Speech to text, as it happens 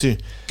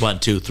1,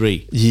 2,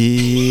 3.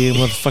 Yeah,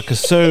 motherfucker.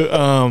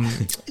 So,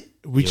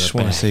 we just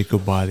want to say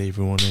goodbye to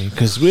everyone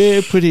because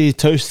we're pretty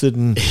toasted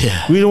and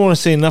we don't want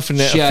to say nothing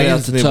that Shout out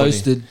offends to anybody.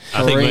 Toasted.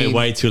 I think we're Kareem.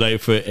 way too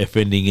late for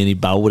offending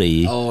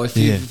anybody. Oh, if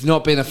you've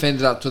not been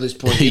offended up to this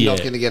point, you're not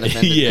going to get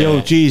offended. Yeah. Yo,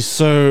 geez.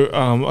 So,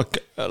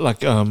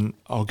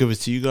 I'll give it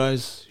to you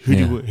guys. Who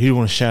do you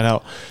want to shout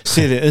out?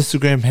 Say their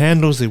Instagram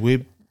handles, their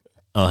web.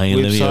 Oh, hang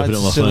on, let me open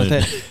up my shit phone. like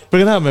that.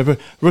 Bring it up, man, bro.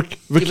 Ricky,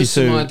 Give us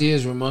some so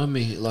ideas. Remind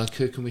me, like,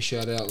 who can we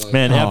shout out? Like,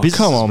 Man, our business,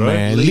 come on, bro.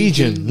 man.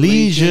 Legion.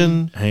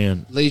 Legion. Hang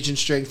on. Legion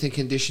Strength and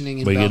Conditioning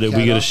in We got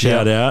Balcata. a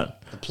shout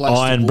out. place to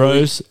Iron boy.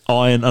 Bros.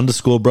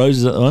 Iron_Bros.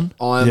 Is that the one?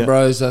 Iron Yeah.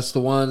 Bros, that's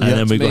the one. And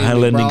then we got Hand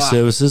Lending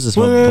Services. That's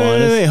my Wait,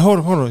 finest. hold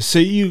on. So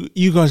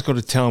you guys got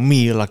to tell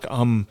me, like,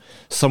 I'm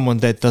someone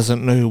that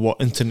doesn't know what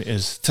internet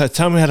is.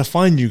 Tell me how to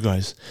find you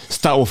guys.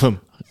 Start with him.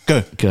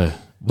 Go.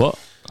 What?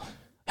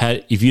 How,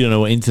 if you don't know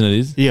what internet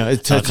is, Yeah,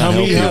 tell can't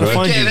me help how you, to bro.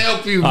 find Can't you.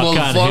 help you, I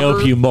can't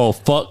help you,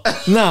 motherfucker.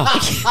 motherfucker. Nah.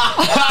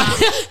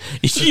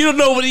 If you don't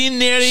know what the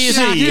internet is,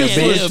 I You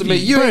can't listen help to me.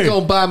 you. You ain't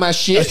gonna buy my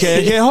shit.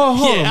 Okay, hold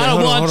on. Yeah, man, I don't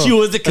hold on, want hold on.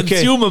 you as a Okay.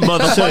 consumer,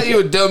 motherfucker. You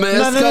a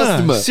dumbass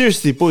customer.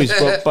 Seriously, boys,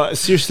 but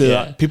seriously,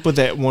 Yeah. like, people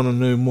that want to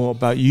know more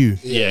about you,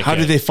 Yeah, how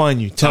okay. do they find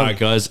you? Tell Alright, me.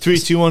 guys. 3,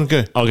 2, 1,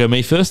 go. I'll go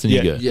me first, and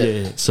Yeah, you go.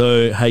 Yeah.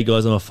 So, hey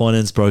guys, I'm a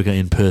finance broker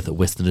in Perth, at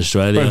Western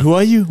Australia. Bro, who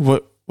are you?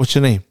 What's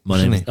your name?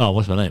 My name.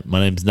 What's my name? My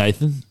name's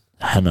Nathan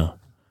Hannah.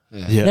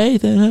 Yeah.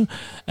 Nathan.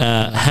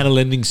 Hannah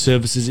Lending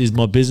Services is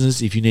my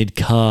business. If you need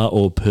car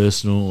or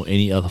personal or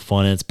any other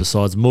finance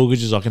besides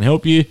mortgages, I can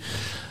help you.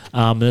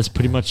 And that's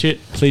pretty much it.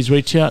 Please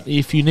reach out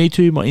if you need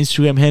to. My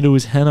Instagram handle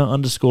is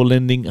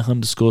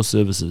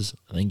Hannah_Lending_Services.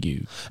 Thank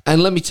you.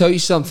 And let me tell you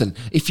something.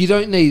 If you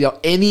don't need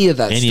any of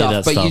that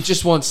stuff, but you stuff.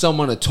 just want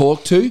someone to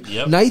talk to,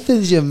 Yep.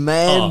 Nathan's your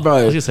man, I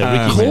bro. was gonna say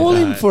Ricky, Call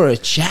man. him for a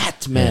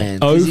chat, man.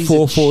 'cause he's a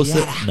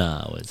 0447. chat. Nah,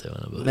 I won't say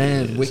one about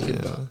Man,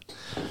 wicked, bro.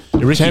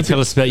 Ricky, tell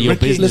us about your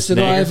Ricky, business. Listen,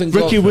 I man. haven't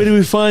Ricky, got... where do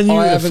we find you?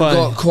 I haven't If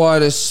got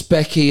quite as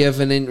specky of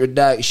an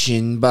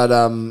introduction, but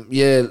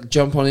yeah,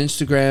 jump on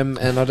Instagram,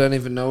 and I don't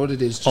even know what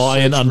it is. Just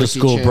search Ricky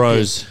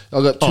Iron_Bros. Champion.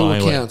 I've got two Oh,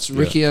 anyway, accounts. yeah.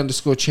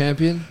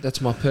 Ricky_Champion.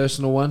 That's my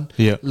personal one.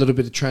 Yeah. A little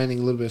bit of training,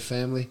 a little bit of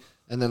family,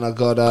 and then I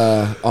got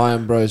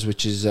Iron Bros,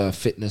 which is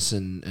fitness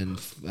and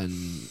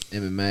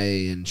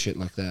MMA and shit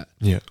like that.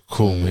 Yeah,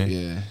 cool, So, man.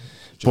 Yeah.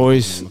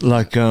 Boys,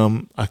 like,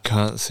 I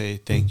can't say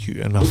thank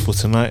you enough for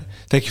tonight.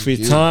 Thank you for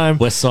your time.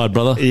 West Side,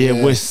 brother. Yeah,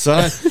 Yeah. West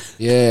Side.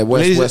 Yeah,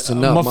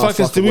 Western Nut.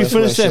 Motherfuckers, did we West,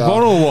 finish West that Side.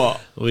 bottle or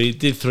what? We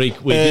did 3.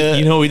 We did.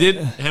 You know what we did?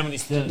 How many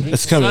standard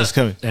drinks? It's coming, is it's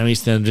that? coming. How many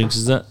standard drinks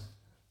is that?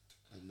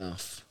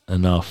 Enough.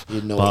 Enough.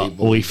 You naughty But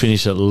boys. we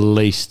finished at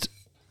least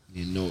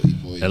You naughty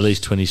boys.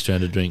 20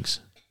 standard drinks.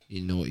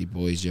 You naughty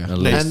boys, yeah. At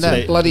least. And that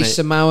Nate, bloody Nate.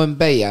 Samoan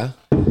beer.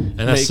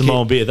 And that's Mate,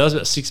 Samoan beer. That was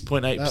about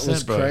 6.8%, That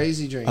was bro.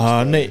 crazy drinks.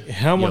 bro. Nate,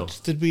 how Yo.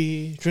 much did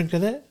we drink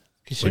of that?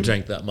 Can you show We me?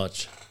 drank that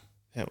much.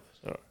 That was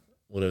all right.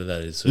 Whatever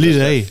that is. So Liter,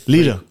 that's eh? about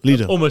Liter,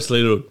 liter. Almost a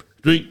litre of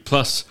drink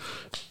plus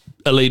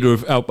a litre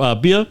of our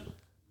beer.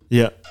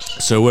 Yeah,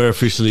 So we're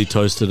officially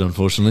toasted,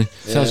 unfortunately.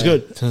 sounds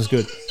good. Sounds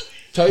good.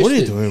 Toasted. What are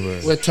you doing,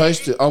 bro? We're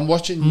toasted. I'm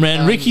watching.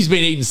 Man, Ricky's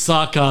been eating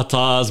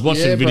sarkatars,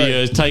 watching Yeah, bro.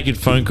 videos, taking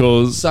phone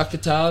calls.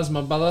 Suckatars,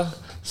 my brother.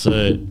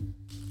 So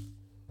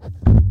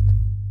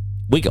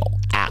we go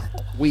out.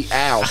 We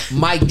out.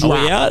 Mic Are drop.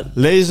 we out?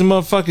 Ladies and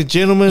motherfucking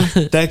gentlemen,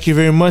 thank you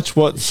very much.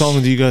 What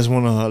song do you guys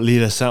want to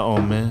lead us out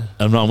on, man?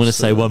 I'm going to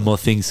say one more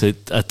thing. So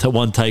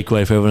one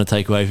takeaway for everyone to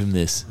take away from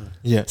this.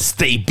 Yeah.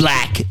 Stay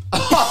black.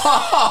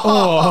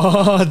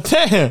 Oh,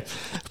 damn.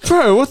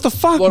 Bro, what the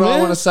fuck, What man? I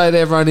want to say to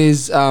everyone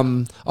is,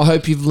 I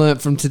hope you've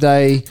learnt from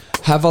today.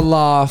 Have a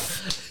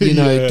laugh. You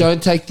know, Yeah.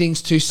 don't take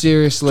things too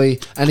seriously.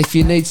 And if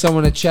you need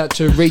someone to chat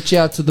to, reach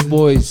out to the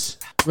boys.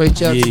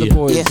 Reach out to the Yeah.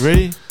 boys.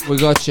 Ready? We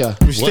got you.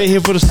 We stay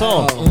here for the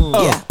song.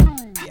 Oh.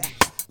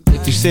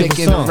 If you're sing a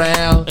sticking song.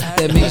 around,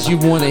 that means you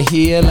want to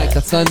hear like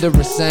a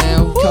thunderous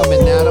sound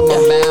coming out of my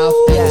mouth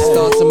and it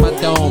starts in my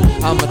dome.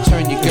 I'ma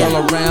turn your girl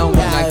around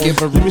when I give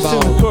her a Let me sing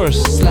the bone.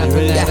 chorus.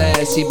 Slapping that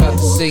ass, he about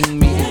to sing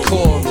me the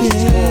chorus.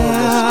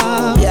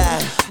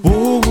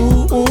 Ooh,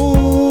 ooh, ooh.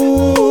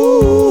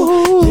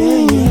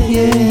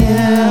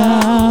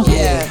 Yeah.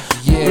 Yeah,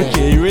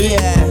 Okay, you ready?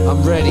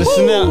 I'm ready.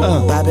 Listen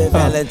now. Bobby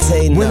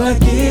Valentino. When I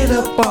get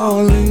up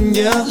all in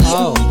ya,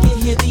 Oh,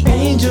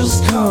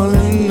 angels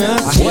calling I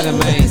us. hear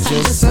them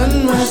angels.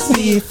 Sunrise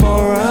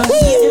before us.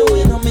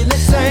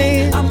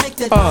 Say, Yeah.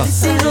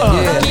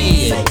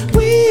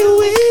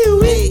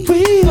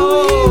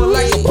 oh,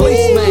 like a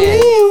policeman.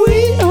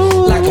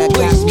 Like a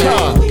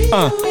policeman.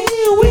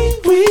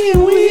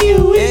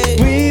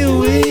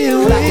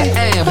 Like an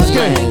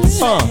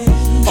ambulance. On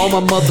my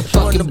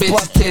motherfucking bitch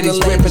titties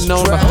ripping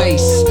on my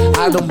face.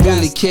 I don't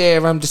really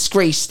care, I'm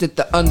disgraced at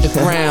the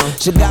underground.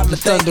 The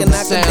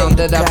thunderous sound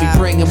that I be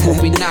bringing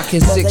will be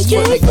knocking 6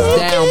 foot niggas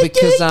down,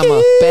 because I'm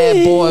a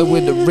bad boy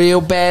with a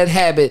real bad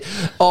habit.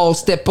 All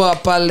step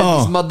up, I let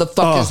these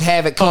motherfuckers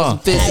have it, causing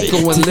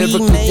physical and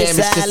lyrical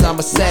damage, cause I'm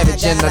a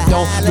savage and I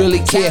don't really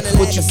care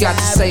what you got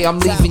to say. I'm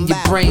leaving your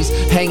brains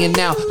hanging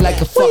out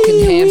like a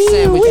fucking ham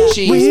sandwich with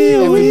cheese.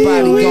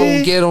 Everybody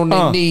gon' get on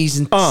their knees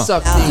and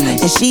suck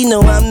these. And she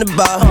know I'm the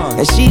boss,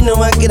 and she know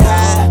I get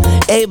high,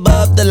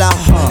 above the law.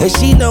 And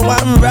she know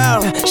I'm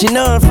raw, she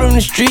know I'm from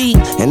the street,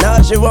 and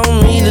all she want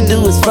me to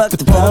do is fuck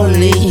the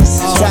police.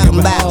 Talking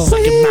about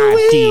Sucking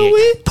my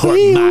dick, put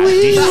my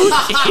dick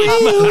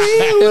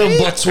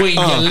in between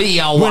your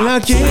Leo. When I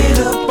get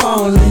up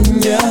all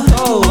in ya,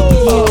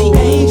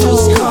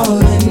 angels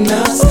calling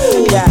us.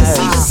 Yeah,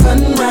 see the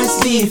sunrise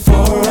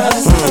before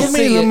us. I'm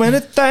in a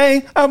minute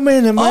thing, I'm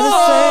in a minute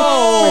thing.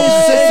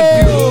 It's just a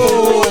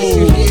beautiful voice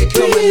you hear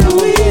coming out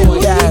my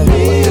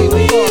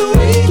voice.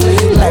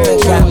 Like a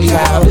trap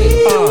crowd.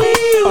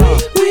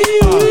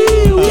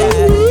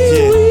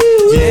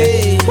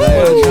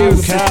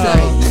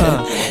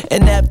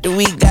 And after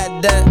we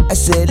got done, I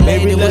said,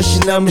 lady, what's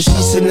your number? She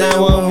said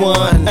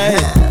 911. Hey,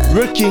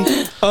 Rookie,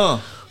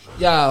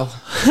 Yo.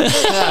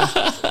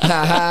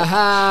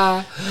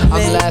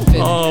 I'm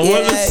laughing. Oh,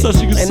 what is such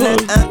a good And song.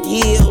 then I'm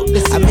healed.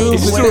 I mean,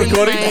 Is it still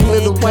recording?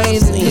 Little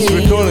Wayne's in it's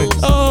here. recording.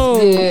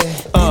 Oh, Yeah.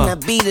 and I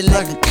beat it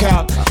like a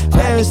cop.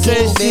 Man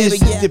says she's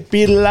the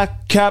beat like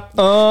a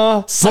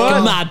cop.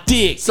 sucking my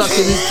dick. Sucking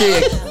his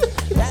dick.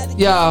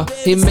 Yo,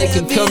 he make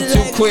him come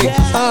too quick.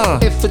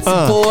 If it's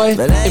a boy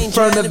in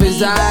front of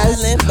his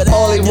eyes,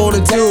 all he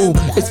wanna do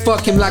is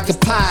fuck him like a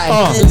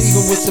pie. Leave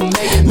him with some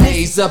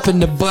mayonnaise up in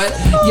the butt.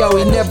 Yo,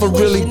 he never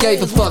really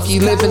gave a fuck, he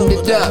living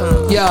it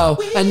up. Yo,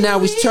 and now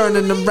he's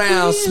turning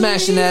around,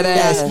 smashing that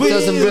ass.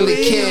 Doesn't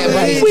really care,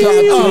 but he's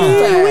coming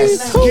too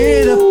fast.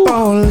 Get up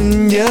all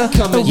in ya.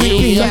 Coming too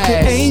Like the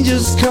fast.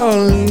 angels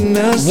calling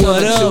us.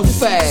 Coming too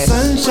fast.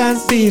 Sunshine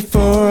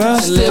before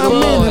us. Little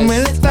I'm in a boys.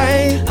 minute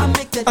thing.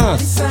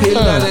 He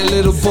love that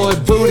little boy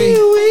booty.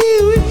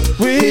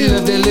 He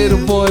love that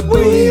little boy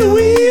booty.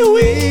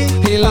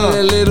 He love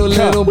that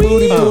little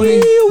booty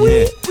booty.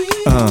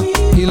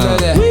 He love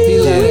that. He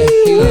love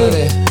that. He love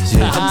that.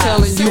 I'm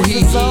telling you,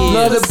 he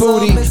love the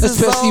booty,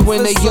 especially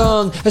when they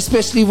young,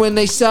 especially when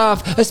they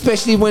soft,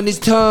 especially when his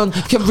tongue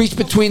can reach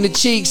between the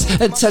cheeks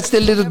and touch the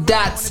little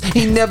dots.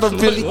 He never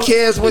really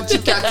cares what you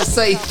got to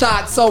say.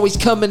 Thoughts always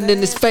coming in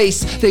his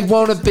face. They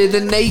want a bit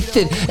of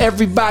Nathan.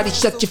 Everybody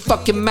shut your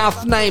fucking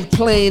mouth. And I ain't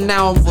playing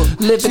now. I'm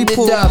living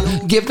it up,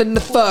 giving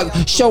the fuck,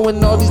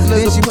 showing all these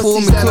little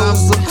pussies that I'm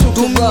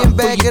too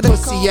corrupt for you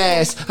pussy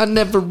ass. I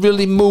never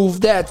really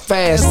moved that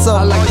fast.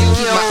 I like to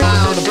keep my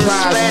eye on the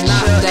prize and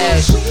not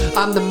dash.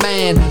 I'm the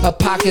man, a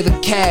pocket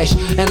of cash,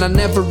 and I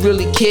never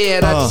really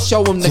cared. I just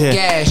show him the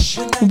gash.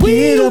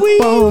 Get up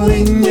all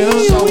in ya.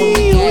 Show him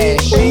the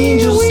gash.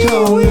 Angels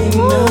calling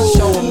us.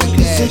 Show him the The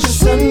gash.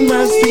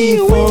 sunrise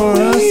before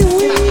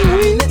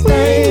us.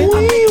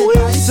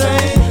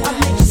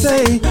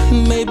 Say,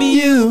 maybe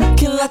you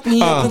Can lock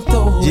me up and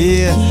throw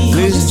yeah,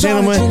 ladies and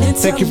gentlemen,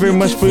 thank you very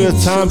much for your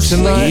time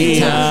tonight.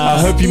 Yeah. I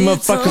hope you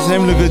motherfuckers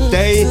having a good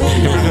day,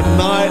 having a good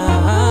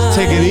night.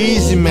 Take it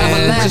easy, Have a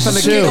man. laugh and a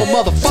Just giggle, chill.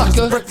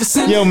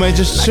 motherfucker. Yo, man,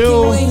 just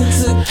chill.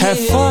 Have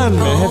fun,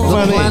 man. Have The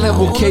fun. planet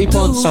will keep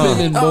on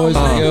spinning, boys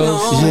and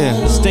girls.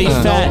 Yeah. Stay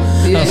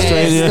fat. Yeah,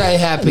 Australia. stay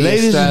happy,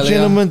 Ladies and Australia.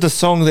 gentlemen, the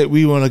song that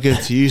we want to give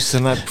to you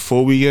tonight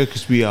before we go,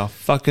 because we are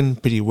fucking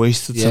pretty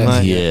wasted Yeah.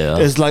 tonight. Yeah.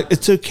 It's like,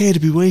 it's okay to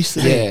be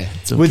wasted. Yeah.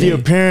 It's With okay. your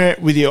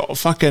parent, with your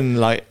fucking,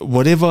 like,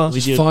 whatever.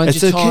 With your- Find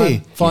It's your okay.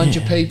 time, find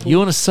your people. You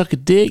want to suck a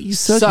dick? You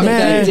suck, Suck it.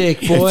 that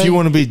dick, boy. If you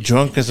want to be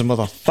drunk as a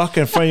motherfucker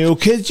in front of your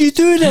kids, you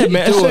do that,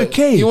 man. Do It's it.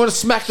 okay. You want to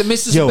smack the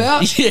missus Yo.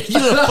 about? Yeah, you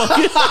little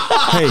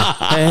fucker.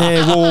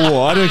 hey,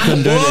 whoa. I don't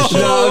condone that shit.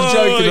 No, I'm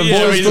joking. I'm Yeah,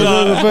 joking. he's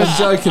not. I'm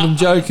joking. I'm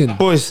joking.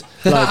 Boys,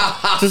 like,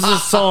 this is a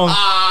song.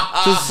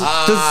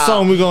 This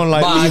song we're gonna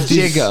like My leave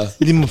these, jigger.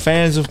 leave my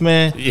fans with,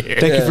 man. Yeah.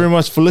 Thank you very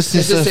much for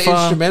listening Is so this the far.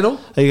 instrumental?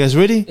 Are you guys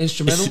ready?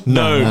 Instrumental?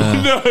 No, no, bro.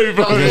 I thought we were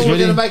ready?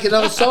 gonna make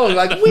another song.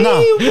 Like,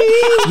 No,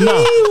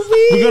 no.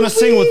 We're gonna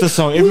sing with the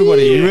song.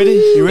 Everybody, you ready?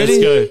 You ready?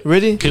 Let's go.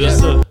 Ready? Cause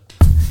it's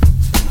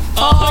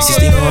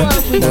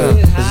This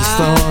is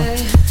song.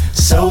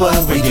 So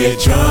what, we get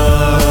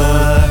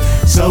drunk.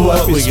 So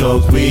what, we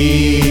smoke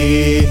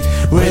weed.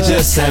 We're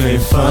just having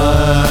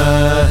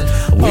fun.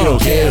 We don't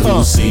care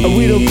who sees.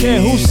 We don't care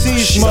who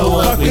sees, So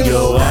what, we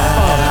go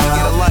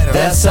out.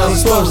 That's how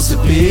it's supposed to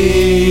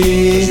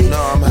be.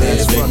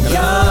 Living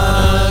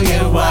young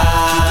and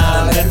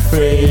wild and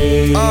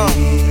free.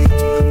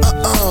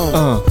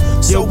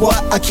 So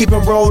what? I keep it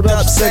rolled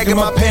up, sagging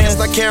my pants,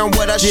 not caring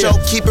what I show.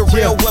 Keep it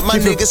real with my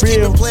Keep it niggas, keep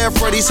real. it playing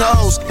for these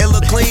hoes. It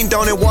look clean,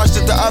 don't it? Washed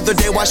it the other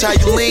day, watch how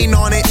you lean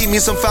on it. Eat me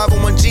some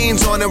 501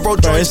 jeans on it, roll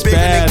Bro, joints it's bigger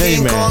bad, than eh,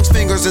 King man? Kong's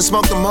fingers and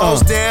smoke them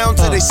hoes down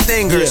to they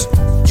stingers.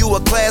 You a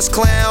class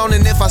clown,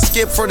 and if I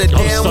skip for the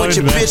damn with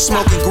your stoned, man. bitch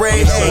smoking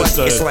gray hair.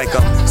 It's like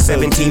I'm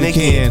 17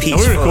 again. Peach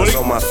fuzz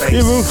on my face.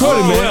 Yeah, we're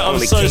recording, man. I'm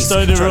so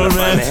stoned, everyone,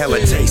 man.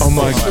 Oh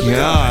my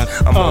god.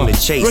 I'm on the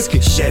chase.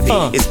 Chevy,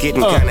 it's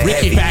getting kind of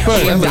heavy.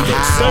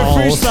 So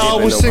freestyle,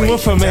 we'll sing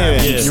with her,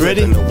 man. You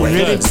ready? You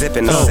ready?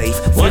 Zipping the safe.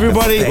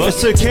 Everybody,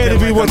 it's okay to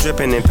be what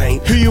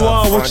who you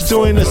are, what you're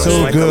doing. It's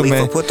so good,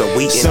 man.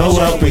 So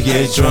what, we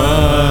get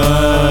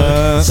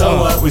drunk. So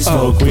what, we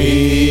smoke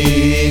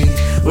weed.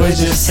 We're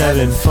just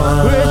having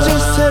fun. We're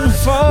just having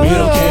fun. We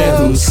don't care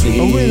who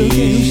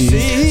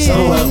sees.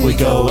 So what, we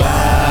go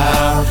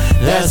out.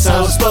 That's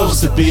how it's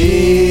supposed to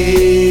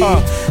be.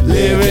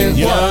 Living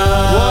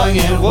young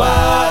and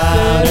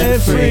wild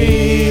and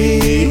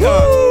free.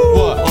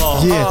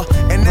 Yeah.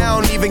 And I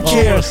don't even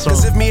care.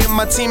 Cause if me and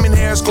my team in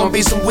here, it's gonna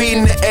be some weed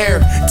in the air.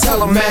 Tell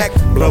them Mac.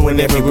 Blowing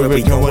everywhere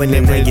we going,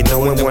 and then you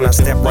knowing when I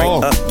step right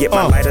up. Get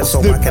my lighter so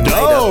I can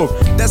light up.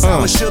 That's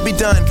how it should be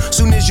done.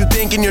 Soon as you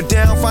thinking you're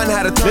down, find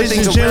how to turn Ladies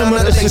things and around. gentlemen,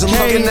 Other things it's are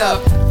okay. looking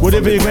up.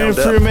 Whatever you're going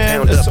through,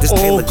 man, it's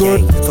all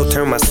good. So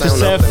turn my Just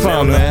sound have up and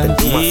fun, mount up man. and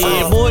do my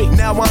Yeah, thing. boy.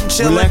 Now I'm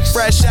chilling, Relax.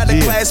 fresh out of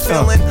Yeah. class,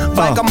 feeling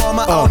like I'm on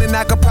my own and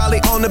I could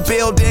probably own a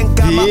building.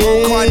 Got my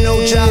own car, no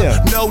Yeah.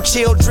 job, no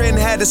children.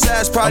 Had a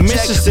size A project.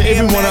 message to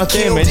everyone out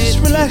there, man. Just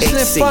relax and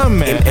have fun,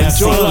 man.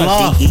 Enjoy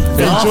life.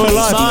 Enjoy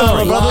life.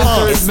 Laugh.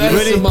 There's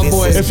medicine, my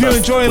boy. If you're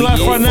enjoying life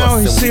right now,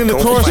 he's singing the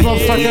chorus,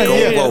 motherfucker.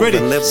 Yeah, ready.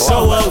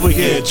 So what, we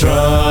get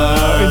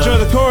drunk. Enjoy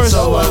the chorus.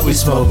 So what, we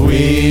smoke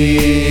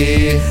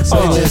weed.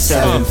 We're just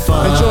having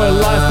fun. Enjoy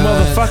life,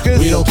 motherfuckers.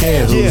 We don't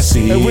care who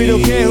sees. And we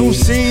don't care who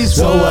sees.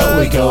 So what,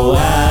 we go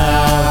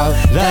out.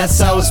 That's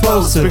how it's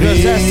supposed to be.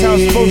 Because that's how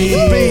it's supposed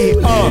to be.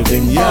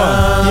 Living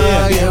young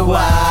and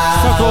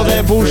wild. Fuck all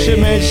that bullshit,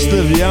 man. Just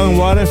live young,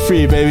 wild, and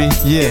free, baby.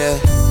 Yeah.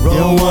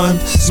 Roll one,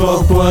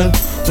 smoke one.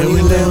 When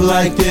we live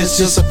like this,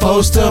 you're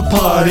supposed to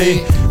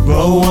party.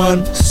 Roll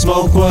one,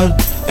 smoke one,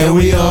 and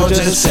we all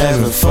just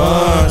having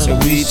fun. So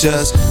we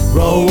just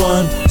roll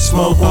one,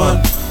 smoke one.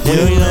 When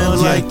we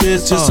live like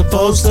this, you're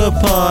supposed to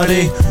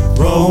party.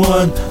 Roll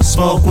one,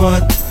 smoke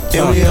one,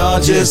 and we all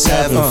just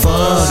having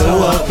fun. So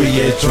what, we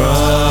get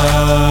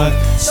drunk.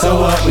 So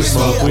what, we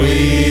smoke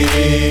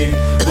weed.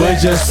 We're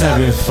just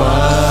having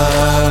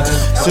fun.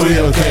 So we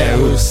don't care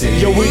who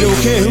sees. Yo, we don't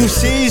care who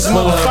sees, We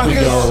motherfuckers.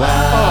 go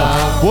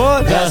out.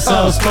 What? That's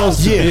how it's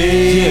supposed to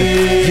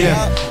be.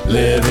 Yeah.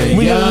 Living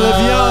We need to young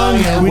live young,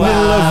 and we need to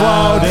live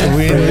wild, and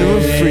we need to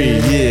live free.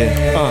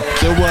 Yeah.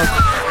 So what?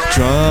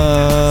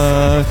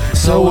 Drunk.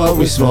 So what,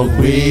 we smoke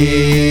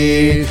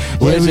weed.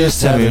 We're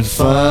just having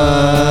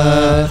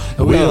fun.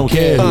 And we don't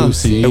care who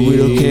sees. And we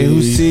don't care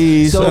who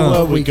sees. So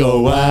what, we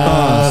go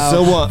out.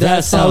 So what?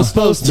 That's how it's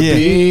supposed to Yeah,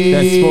 be.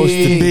 that's supposed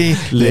to be.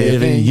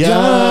 Living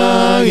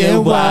young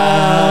and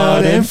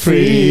wild and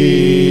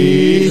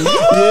free.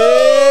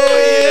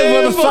 Yeah,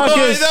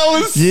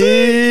 motherfuckers.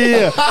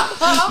 Yeah.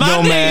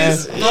 No, man.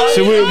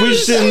 So we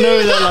just didn't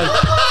know that, like,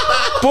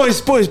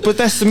 boys, but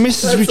that's the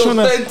message we trying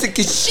to. authentic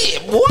as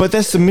shit, boy. But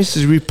that's the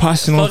message we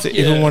passing on to Fuck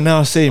yeah. everyone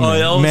else. Say, Oh,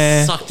 yeah, I was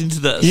man. sucked into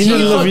that. You need to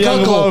shit. live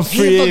young, wild, and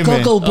free,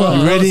 man. Oh, You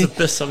that ready? was the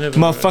best time ever,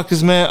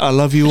 Motherfuckers, man, I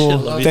love you all.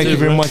 love you Thank too, you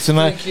very bro. much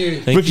tonight. Thank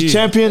you. Thank Ricky you.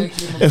 Champion,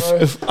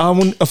 if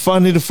I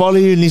need to follow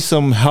you, need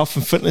some health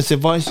and fitness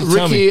advice, you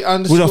tell me. Ricky Where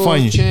do I _champion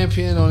find you?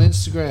 on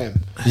Instagram.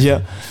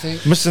 Yeah.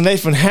 think- Mr.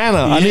 Nathan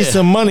Hanna, I need Yeah.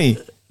 some money.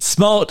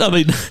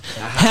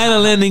 Hannah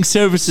Lending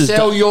Services.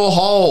 Sell your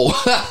hole.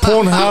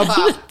 Pornhub.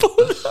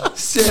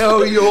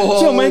 Sell your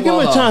hole. Yo, man, give me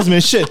a chance, man.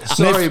 Shit.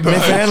 Sorry, bro.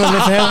 Nathan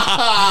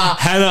Hanna.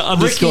 Hannah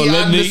Ricky _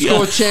 Lending.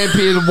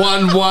 _champion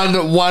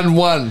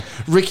 1111.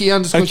 Ricky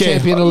 _ Okay.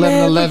 champion Man,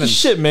 1111.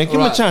 shit, man. Give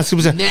me a Right. chance. Give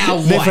me a chance. Now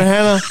what? Nathan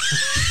Hanna.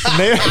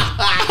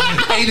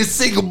 Ain't a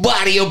single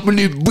body up in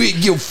this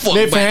big you fuck.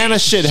 Nathan Hanna,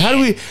 shit. How do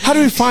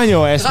we find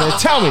your ass, man?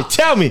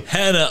 Tell me.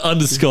 Hannah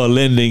 _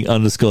 Lending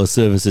 _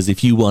 Services.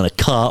 If you want a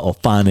car or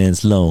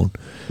finance loan.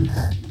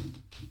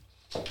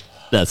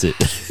 That's it.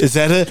 Is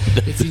that it?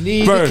 If you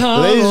need Bro, a car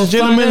ladies or and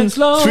gentlemen, finance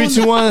loan, 3,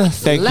 2, 1.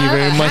 Thank you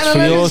very much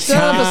for your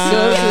time.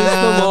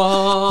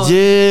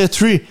 Yeah,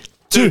 3,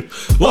 2,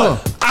 1.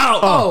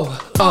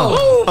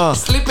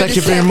 Thank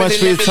you very much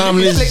for your time,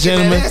 ladies and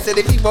gentlemen.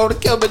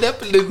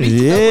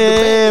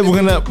 Yeah, we're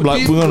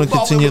gonna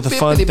continue the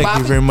fun. Thank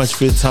you very much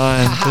for your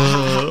time.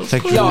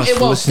 Thank you very much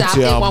for listening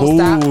to our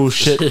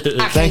bullshit.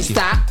 Thank you.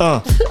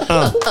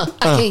 I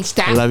can't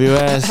stop. Love your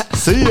ass.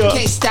 See ya.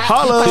 Can't stop.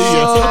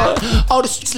 Holla. All the